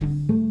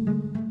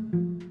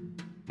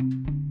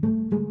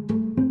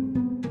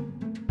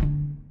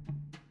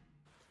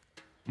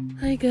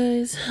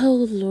guys.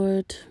 Oh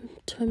Lord,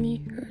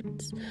 tummy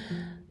hurts.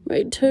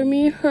 My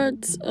tummy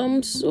hurts. I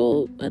don't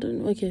know.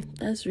 Okay,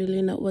 that's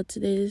really not what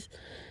today's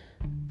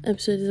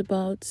episode is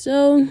about.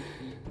 So,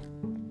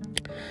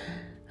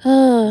 I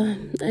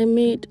don't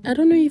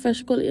know if I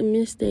should call it a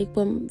mistake,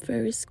 but I'm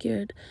very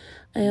scared.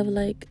 I have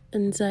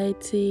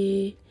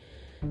anxiety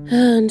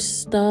and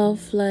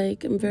stuff.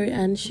 I'm very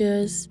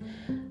anxious.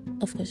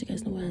 Of course, you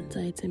guys know what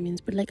anxiety means,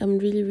 but I'm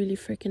really, really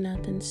freaking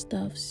out and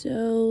stuff.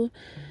 So,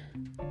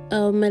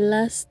 my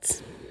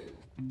last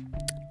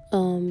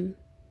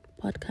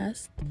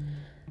podcast,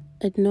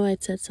 I know I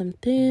said some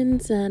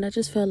things, and I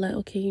just felt like,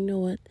 okay, you know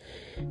what?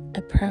 I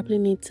probably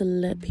need to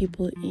let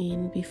people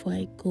in before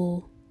I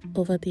go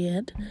over the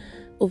head.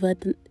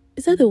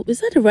 Is that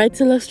the right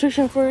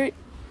illustration for it?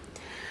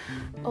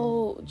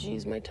 Oh,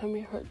 jeez, my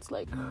tummy hurts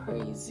like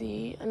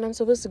crazy. And I'm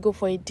supposed to go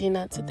for a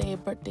dinner today, a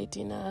birthday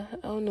dinner. I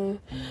don't know.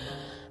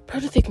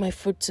 Probably take my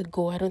food to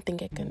go. I don't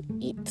think I can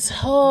eat.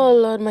 Oh,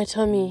 Lord, my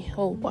tummy.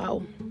 Oh,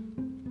 wow.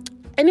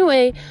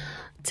 Anyway,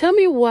 tell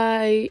me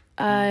why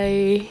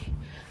I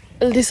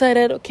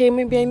decided, okay,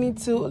 maybe I need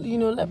to,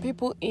 let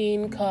people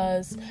in,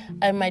 because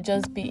I might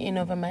just be in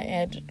over my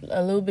head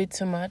a little bit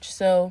too much.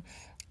 So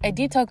I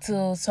did talk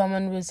to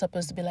someone who's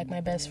supposed to be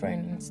my best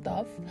friend and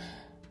stuff.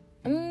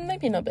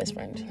 Maybe not best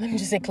friend. Let me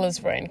just say close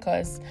friend,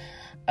 because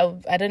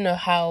I don't know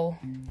how.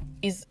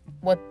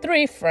 We're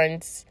three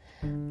friends,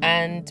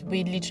 and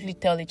we literally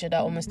tell each other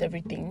almost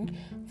everything.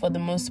 For the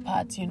most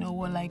part,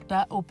 we're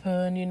that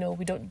open.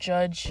 We don't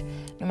judge.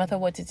 No matter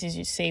what it is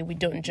you say, we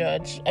don't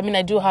judge. I mean,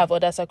 I do have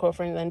other circle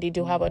friends, and they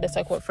do have other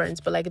circle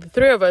friends, but the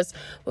three of us,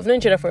 we've known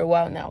each other for a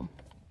while now.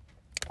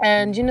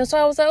 And, so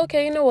I was like,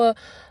 okay, you know what?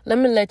 Let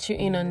me let you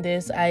in on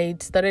this. I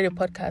started a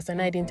podcast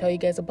and I didn't tell you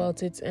guys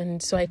about it.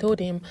 And so I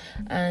told him,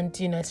 and,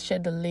 I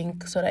shared the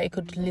link so that I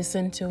could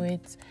listen to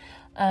it.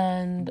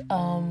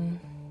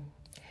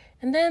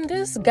 And then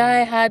this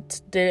guy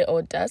had the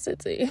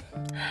audacity.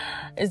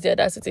 It's the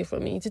audacity for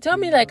me to tell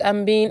me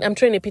I'm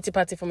throwing a pity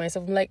party for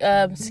myself. I'm like,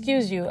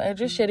 excuse you, I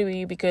just shared it with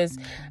you because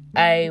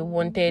I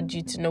wanted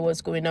you to know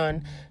what's going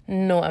on.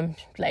 No, I'm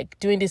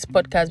doing this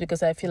podcast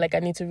because I feel like I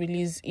need to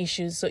release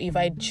issues. So if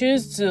I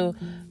choose to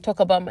talk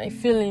about my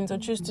feelings or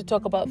choose to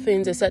talk about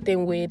things a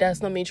certain way,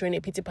 that's not me throwing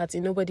a pity party.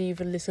 Nobody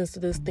even listens to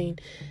this thing.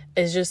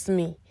 It's just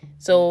me.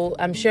 So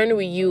I'm sharing it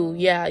with you.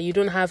 Yeah, you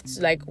don't have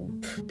to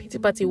pity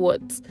party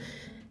what?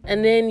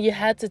 And then you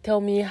had to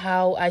tell me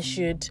how I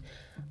should,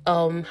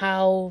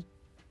 how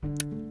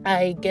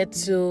I get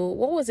to,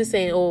 what was it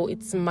saying? Oh,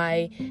 it's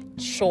my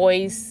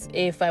choice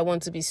if I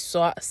want to be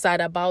so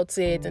sad about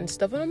it and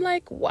stuff. And I'm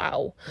like,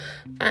 wow.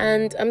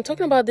 And I'm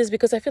talking about this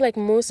because I feel like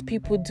most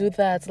people do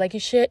that.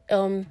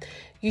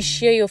 You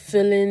share your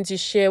feelings, you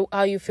share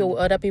how you feel with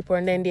other people,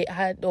 and then they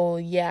add,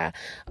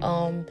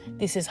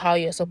 this is how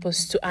you're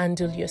supposed to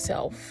handle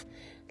yourself.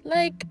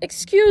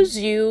 Excuse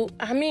you.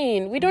 I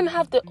mean, we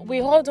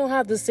all don't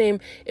have the same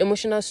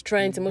emotional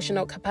strength,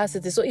 emotional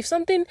capacity. So if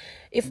I'm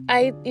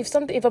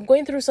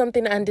going through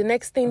something and the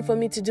next thing for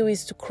me to do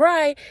is to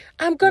cry,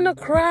 I'm gonna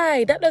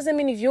cry. That doesn't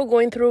mean if you're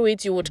going through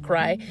it, you would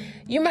cry.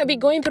 You might be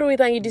going through it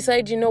and you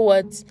decide, you know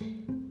what,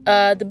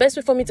 the best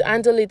way for me to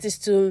handle it is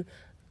to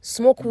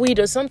smoke weed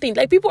or something.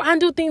 People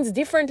handle things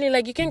differently.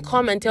 You can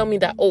come and tell me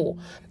that, oh,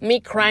 me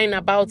crying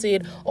about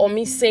it or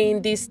me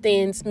saying these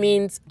things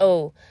means,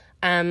 oh,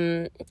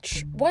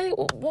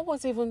 what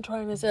was I even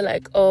trying to say?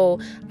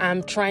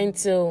 I'm trying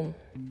to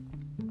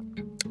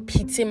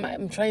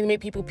I'm trying to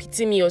make people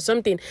pity me or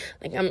something.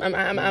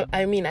 I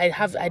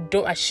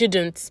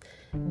shouldn't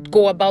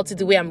go about it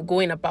the way I'm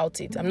going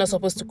about it. I'm not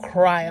supposed to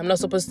cry. I'm not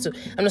supposed to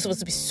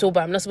be sober.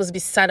 I'm not supposed to be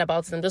sad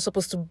about it. I'm just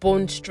supposed to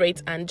bone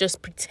straight and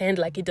just pretend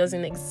like it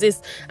doesn't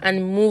exist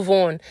and move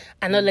on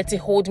and not let it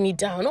hold me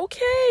down.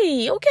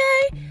 Okay.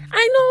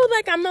 I know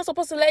I'm not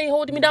supposed to let it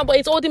hold me down, but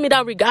it's holding me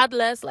down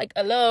regardless.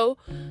 Hello.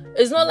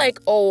 It's not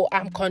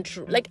I'm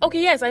control.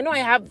 Okay, yes, I know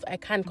I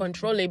can't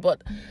control it,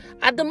 but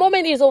at the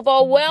moment it's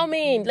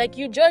overwhelming.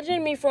 You're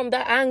judging me from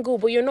that angle,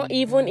 but you're not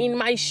even in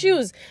my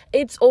shoes.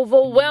 It's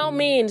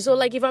overwhelming.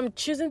 So if I'm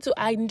choosing to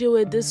handle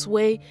it this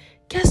way,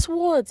 guess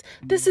what?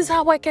 This is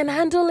how I can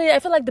handle it. I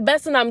feel like the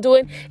best thing I'm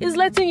doing is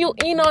letting you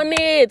in on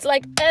it.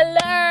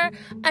 Ella,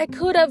 I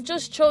could have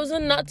just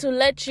chosen not to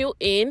let you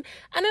in, and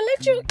I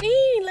let you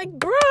in.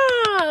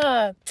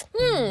 Bruh.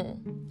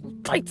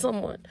 Fight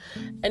someone.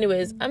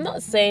 Anyways, I'm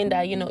not saying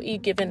that, you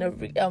giving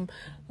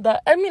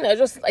I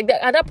just at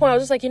that point I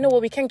was just like, you know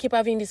what, we can't keep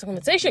having this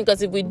conversation,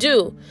 because if we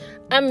do,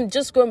 I'm going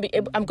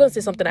to say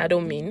something I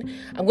don't mean.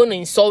 I'm going to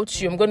insult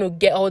you. I'm going to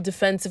get all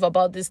defensive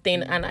about this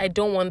thing, and I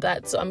don't want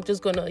that. So I'm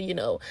just going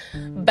to,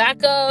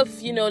 back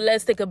off,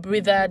 let's take a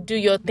breather, do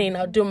your thing,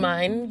 I'll do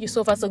mine. You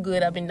so far so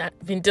good. I've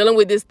been dealing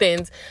with these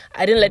things.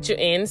 I didn't let you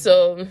in,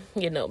 so,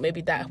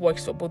 maybe that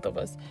works for both of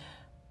us.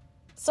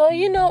 So,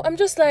 I'm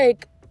just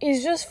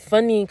it's just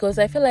funny, because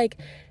I feel like,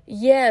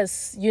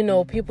 yes,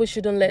 people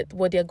shouldn't let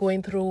what they're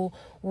going through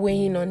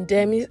weighing on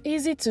them. It's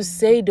easy to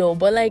say though,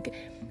 but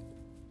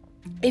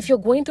if you're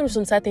going through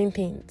some certain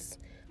things,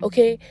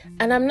 okay,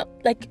 and I'm not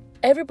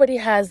everybody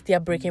has their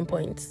breaking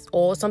points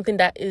or something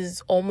that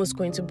is almost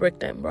going to break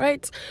them,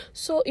 right?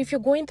 So if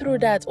you're going through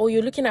that, or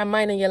you're looking at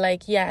mine and you're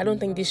like, yeah, I don't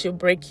think this should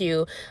break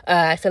you.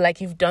 I feel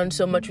like you've done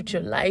so much with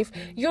your life.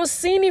 You're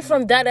seeing it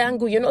from that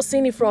angle. You're not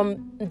seeing it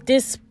from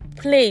this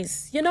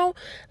place,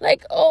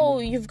 like, oh,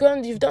 you've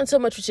done so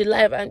much with your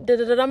life, and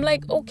I'm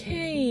like,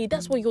 okay,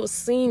 that's what you're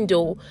seeing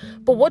though,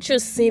 but what you're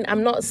seeing,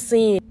 I'm not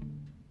seeing.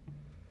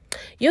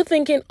 You're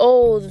thinking,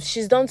 oh,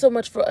 she's done so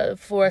much for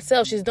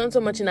herself, she's done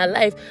so much in her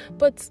life,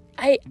 but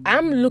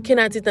I'm looking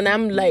at it and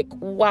I'm like,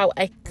 wow,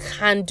 I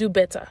can do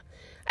better.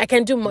 I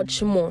can do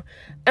much more.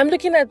 I'm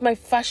looking at my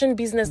fashion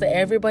business that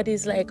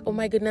everybody's like, oh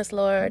my goodness,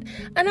 Lord.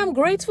 And I'm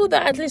grateful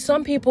that at least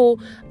some people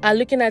are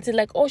looking at it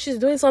like, oh, she's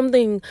doing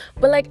something.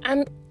 But like,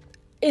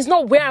 it's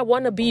not where I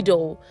want to be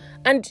though.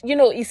 And,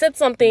 he said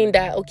something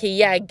that, okay,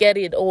 yeah, I get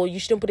it. Oh, you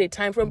shouldn't put a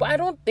time frame. But I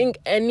don't think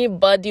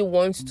anybody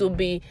wants to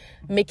be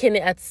making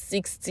it at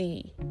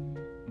 60.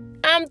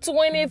 I'm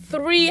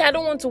 23. I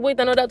don't want to wait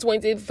another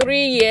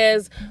 23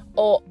 years,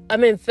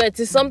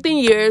 30-something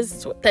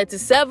years,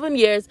 37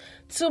 years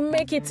to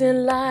make it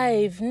in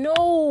life.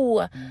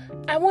 No,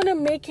 I want to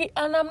make it.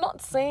 And I'm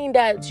not saying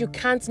that you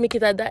can't make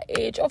it at that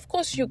age. Of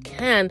course you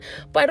can.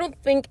 But I don't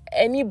think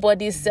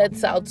anybody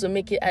sets out to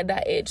make it at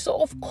that age. So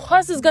of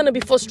course it's going to be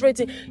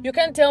frustrating. You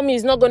can't tell me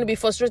it's not going to be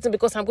frustrating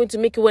because I'm going to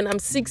make it when I'm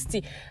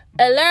 60.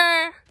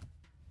 Hello?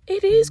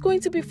 It is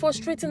going to be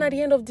frustrating at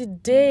the end of the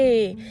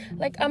day.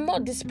 Like, I'm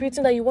not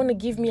disputing that you want to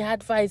give me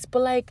advice, but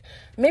like,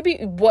 maybe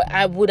what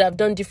I would have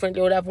done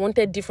differently, would have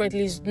wanted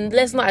differently,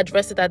 let's not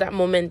address it at that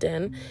moment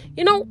then.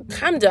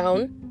 Calm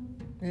down,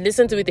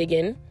 listen to it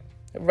again,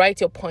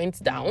 write your points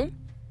down,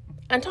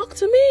 and talk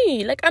to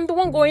me. Like, I'm the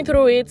one going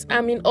through it.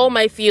 I'm in all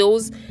my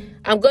feels.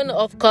 I'm going to,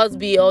 of course,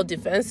 be all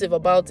defensive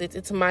about it.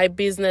 It's my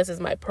business, it's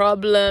my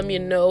problem,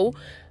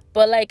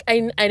 But like,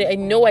 I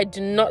know I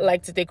do not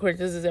like to take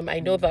criticism.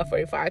 I know that for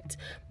a fact.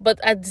 But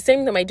at the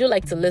same time, I do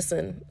like to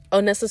listen.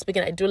 Honestly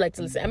speaking, I do like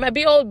to listen. I might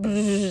be all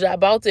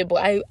about it,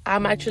 but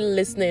I'm actually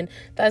listening.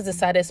 That's the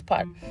saddest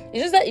part.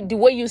 It's just that the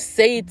way you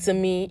say it to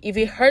me, if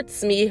it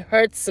hurts me, it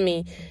hurts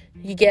me.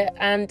 You get,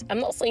 and I'm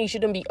not saying you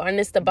shouldn't be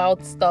honest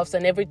about stuff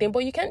and everything,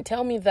 but you can't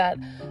tell me that,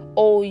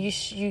 oh, you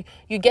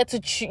get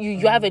to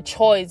you have a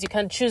choice. You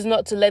can choose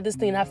not to let this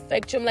thing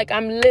affect you. I'm like,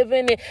 I'm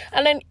living it.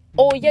 And then,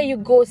 oh yeah, you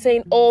go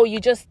saying, oh, you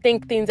just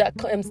think things are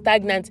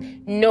stagnant.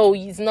 No,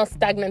 it's not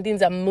stagnant.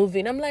 Things are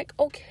moving. I'm like,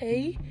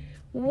 okay,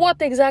 what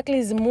exactly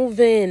is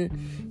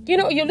moving?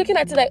 You're looking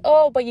at it like,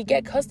 oh, but you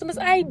get customers.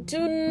 I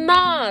do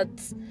not.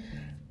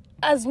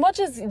 As much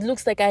as it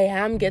looks like I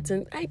am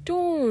getting, I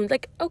don't.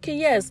 Like, okay,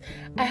 yes,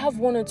 I have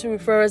 1 or 2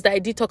 referrals that I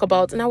did talk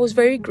about, and I was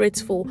very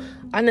grateful.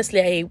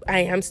 Honestly, I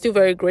am still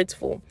very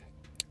grateful.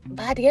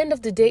 But at the end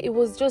of the day, it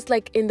was just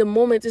like in the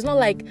moment. It's not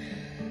like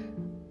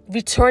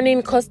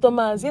returning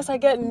customers. Yes, I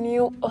get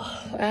new.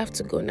 Oh, I have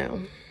to go now.